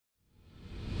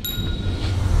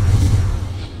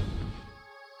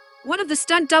of the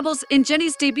stunt doubles in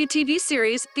Jennie's debut TV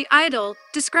series, The Idol,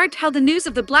 described how the news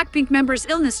of the Blackpink member's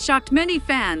illness shocked many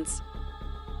fans.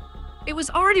 It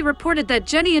was already reported that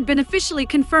Jennie had been officially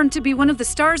confirmed to be one of the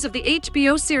stars of the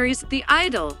HBO series, The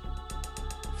Idol.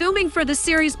 Filming for the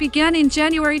series began in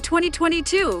January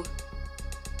 2022.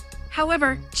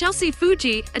 However, Chelsea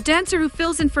Fuji, a dancer who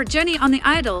fills in for Jennie on The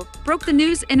Idol, broke the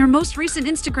news in her most recent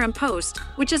Instagram post,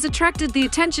 which has attracted the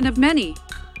attention of many.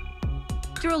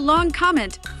 Through a long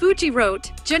comment, Fuji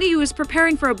wrote, "Jennie, who is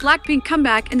preparing for a Blackpink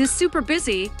comeback and is super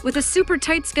busy, with a super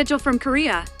tight schedule from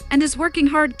Korea, and is working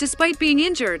hard despite being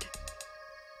injured.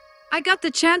 I got the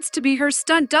chance to be her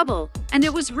stunt double, and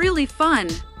it was really fun."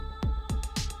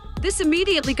 This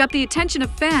immediately got the attention of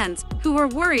fans, who were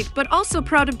worried but also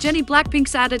proud of Jennie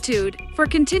BLACKPINK's attitude, for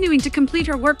continuing to complete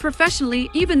her work professionally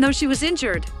even though she was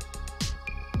injured.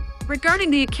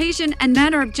 Regarding the occasion and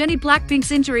manner of Jennie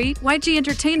BLACKPINK's injury, YG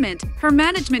Entertainment, her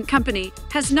management company,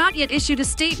 has not yet issued a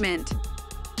statement.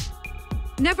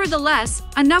 Nevertheless,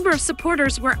 a number of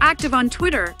supporters were active on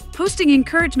Twitter, posting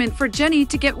encouragement for Jennie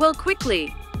to get well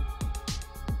quickly.